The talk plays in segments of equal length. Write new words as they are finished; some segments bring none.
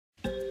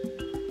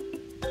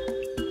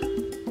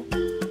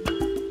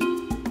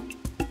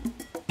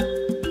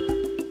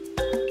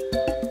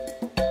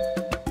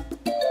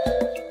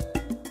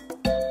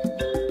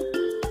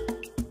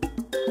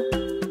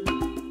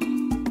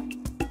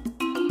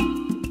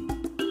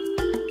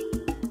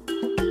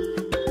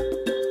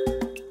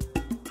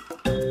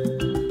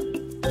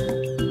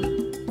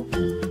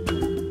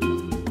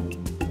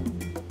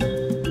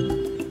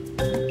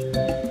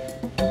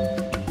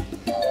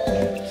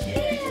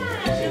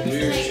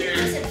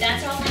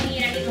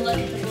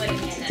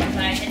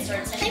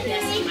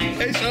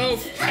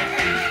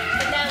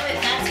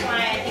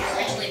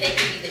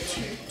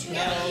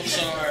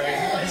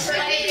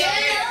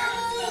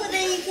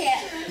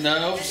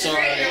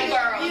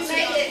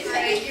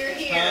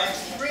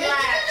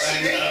Relax.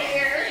 Right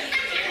here.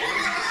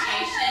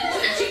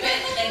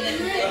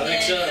 I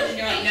think so.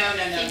 No.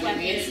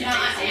 It's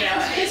not. You know,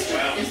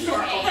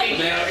 historical figure.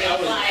 Man, I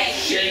was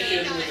shaking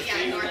with the Yeah,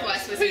 fever.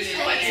 Northwest was a movie.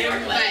 But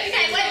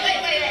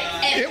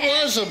It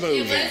was a movie.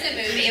 it was a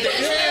movie. It was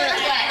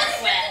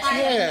Yeah.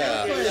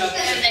 Yeah.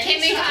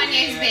 Kim and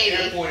Kanye's baby.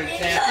 Airport in You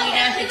town.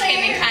 know who Kim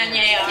and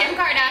Kanye are? Kim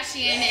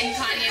Kardashian and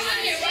Kanye West.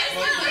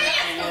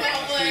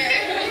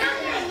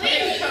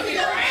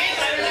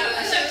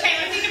 So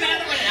Taylor, think of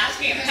another one and ask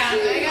me about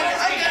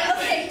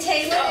Okay,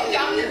 Taylor.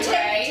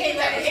 Taylor.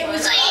 It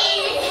was the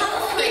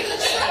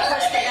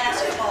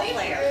basketball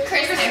player.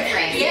 Kristen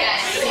Frank.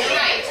 Yes.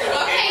 Right.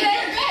 Okay,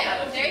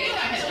 good. There you go.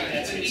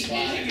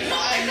 I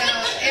know.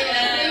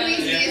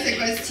 Louis' music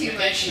was too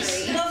much for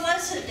me. What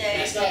was it,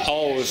 Dave?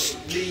 Oh, it was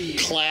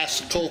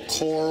classical,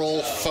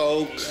 choral,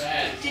 folk.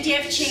 Did you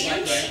have a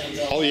chance?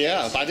 Oh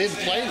yeah, I didn't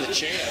play the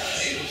chant.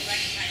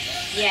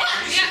 Yeah.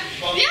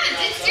 Yeah,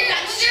 just do it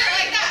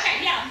like that. Okay,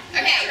 yeah.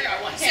 Okay,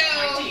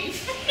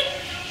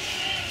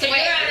 So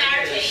you're on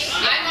our team.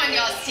 I'm on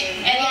y'all's team.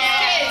 And Okay,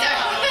 I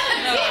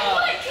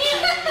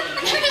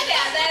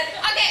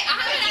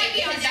have an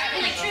idea on that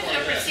one.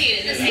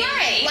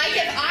 Right, like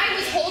if I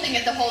was holding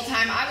it the whole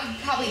time, I would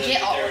probably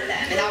get all of them,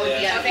 and that would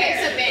be unfair. Okay,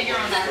 so Ben, you're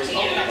on our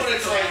team.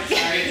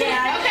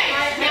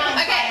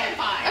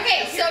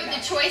 Okay, so the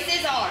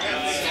choices are.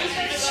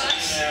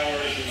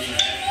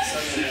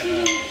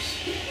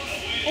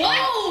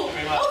 Oh,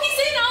 he's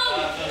in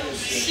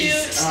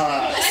shoot.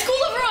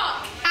 School of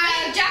Rock.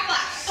 Jack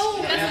Black. Oh,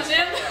 that's not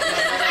him.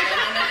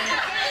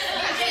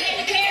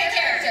 The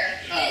character.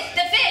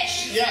 The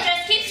fish. Yeah.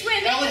 Just keep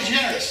swimming. Ellen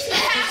DeGeneres.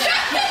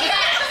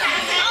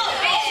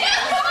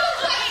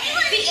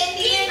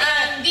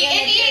 The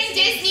Indian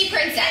Disney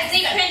princess.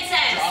 Disney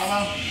princess. Drama.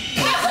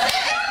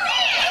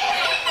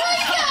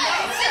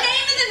 The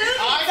name of the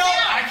movie. I know.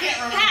 I can't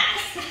remember.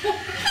 Pass.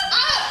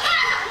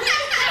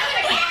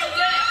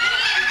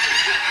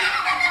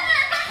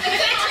 The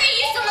country you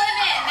used to live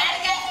in.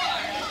 Madagascar.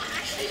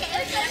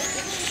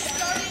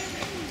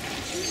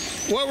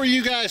 What were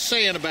you guys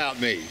saying about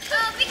me?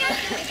 Oh, because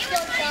it was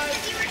funny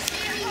because you were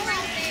standing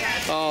right there.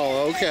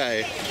 Oh, okay.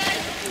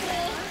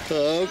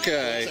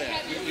 Okay.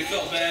 We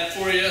felt bad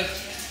for you,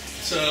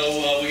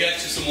 so we got you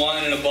some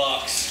wine in a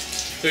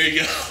box. There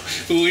you go.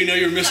 We know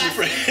you're missing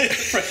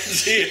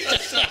friends here.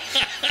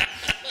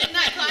 Isn't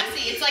that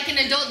classy? It's like an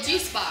adult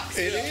juice box.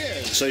 It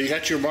is. So you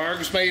got your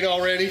margs made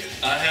already?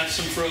 I have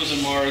some frozen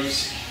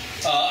margs.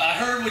 I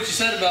heard what you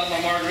said about my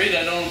margarita.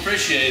 I don't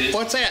appreciate it.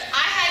 What's that? I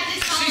had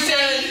this She holiday.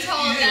 said You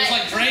told it was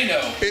like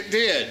Drano. It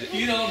did.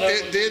 You don't know.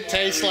 It did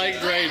taste like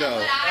Drano.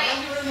 But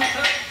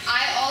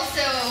I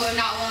also am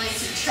not willing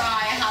to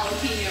try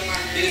jalapeno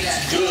margarita.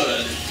 It's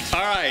good.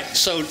 All right.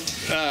 So,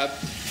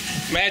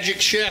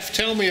 Magic Chef,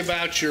 tell me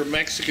about your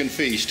Mexican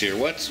feast here.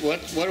 What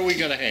are we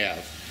going to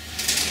have?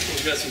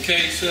 We got some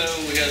queso.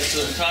 We got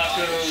some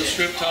tacos,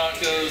 shrimp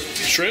tacos.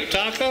 Shrimp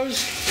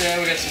tacos? Yeah,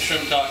 we got some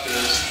shrimp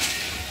tacos.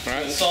 All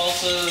right.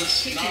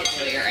 Salsas.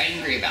 Particularly are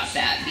angry about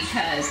that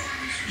because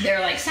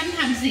they're like,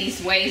 sometimes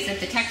these ways that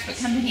the textbook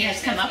company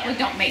has come up with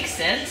don't make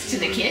sense to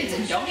the kids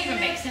and don't even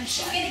make sense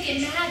to She's us. gonna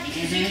get mad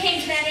because you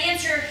came to that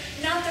answer,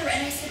 not the.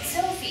 And I said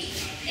Sophie,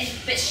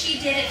 but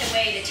she did it the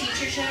way the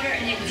teacher showed her,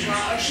 and it was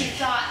wrong. Or she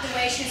thought the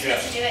way she was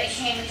supposed to do it and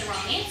came with the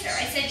wrong answer.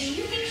 I said, do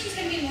you think she's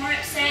gonna be more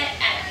upset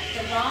at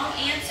the wrong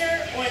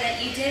answer or that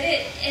you did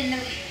it in the?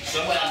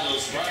 Sometimes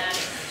those right.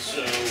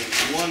 So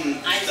one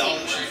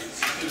dollar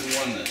should have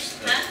won this.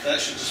 That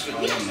should just fit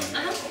one though.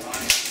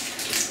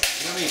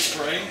 You have any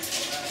spray?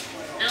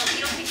 No, you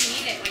don't think you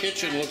need it.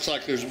 Kitchen looks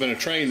like there's been a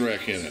train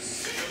wreck in it.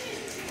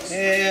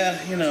 Yeah,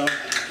 you know.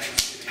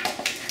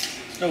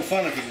 It's no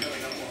fun if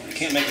you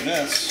can't make a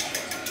mess.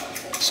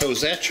 So is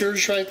that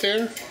yours right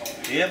there?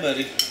 Yeah,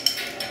 buddy.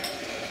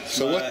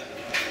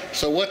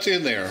 So what's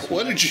in there?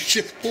 What did you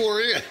just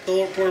pour in?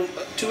 Pour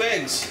 2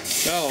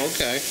 eggs. Oh,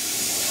 okay.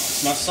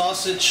 My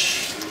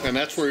sausage. And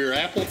that's where your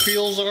apple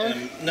peels are?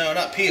 No,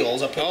 not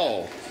peels. I put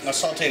my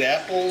sauteed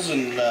apples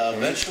and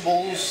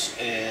vegetables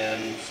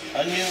and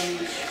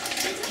onions.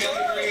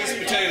 Greens,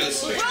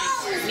 potatoes.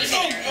 It's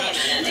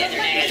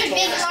a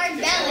big hard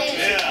belly.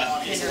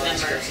 Yeah. You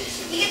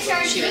can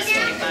charge me.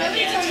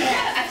 Nobody told me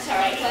that. I'm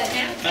sorry, but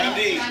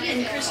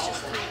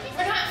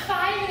we're not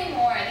 5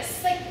 anymore. This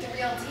is like the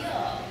real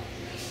deal.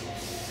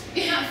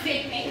 You're not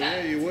fake makeup.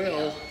 Yeah, you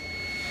will.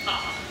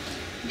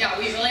 Yeah,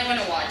 we really want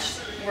to watch.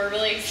 We're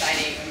really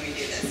excited when we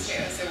do this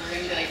too. So we're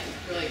gonna be like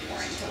really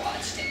boring to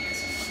watch 10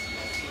 years from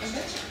now.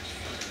 Okay.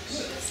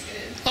 Ooh, that's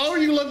good. Oh,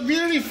 you look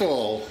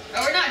beautiful.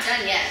 Oh, we're not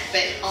done yet,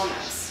 but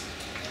almost.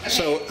 Okay.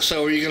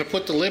 So are you going to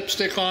put the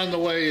lipstick on the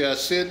way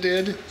Sid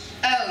did?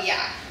 Oh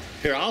yeah.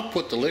 Here, I'll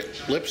put the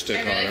lipstick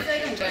I on really her. feel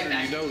like I'm going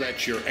back. You know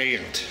that's your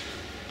aunt.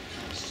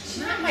 She's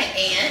not my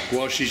aunt.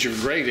 Well, she's your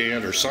great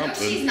aunt or No,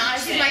 something. she's not.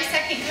 She's my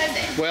second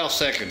cousin. Well,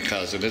 second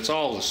cousin. It's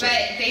all the same.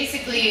 But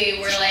basically,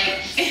 we're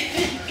like,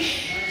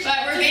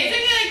 but we're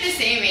basically like the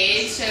same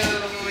age, so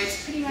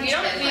it's pretty much.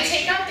 We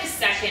take out the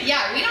second.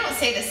 Yeah, we don't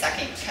say the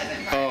second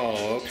cousin part.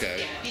 Oh,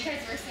 okay. Because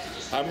we're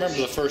so. I remember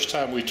the first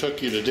time we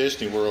took you to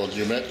Disney World,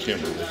 you met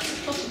Kimberly.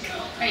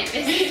 Right,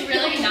 this is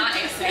really not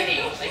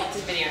exciting, like to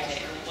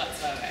videotape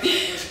whatsoever.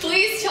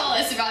 Please tell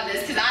us about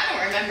this, because I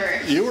don't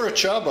remember. You were a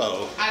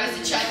chubbo. I was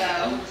a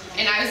chubbo,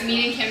 and I was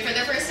meeting him for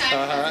the first time.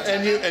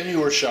 And you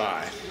were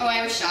shy. Oh,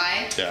 I was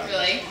shy? Yeah.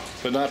 Really?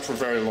 But not for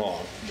very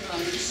long.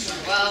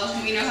 Well,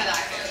 we know how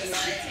that goes.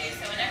 So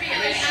whenever you're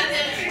ready,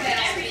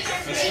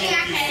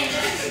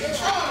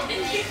 Oh,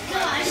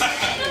 gosh.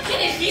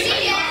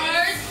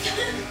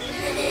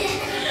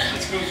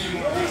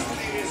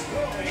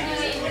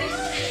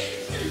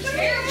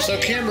 So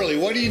Kimberly,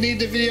 what do you need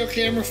the video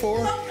camera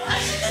for? So,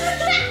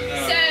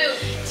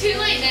 too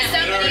late now.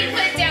 Somebody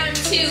put down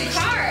 2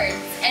 cards,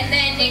 and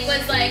then it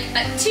was like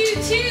a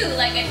tutu,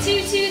 like a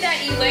tutu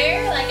that you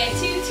wear, like a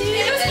tutu.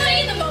 It was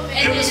funny in the moment.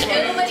 And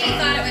then nobody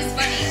thought it was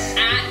funny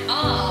at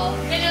all.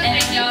 And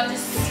then y'all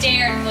just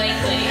stared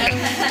blankly.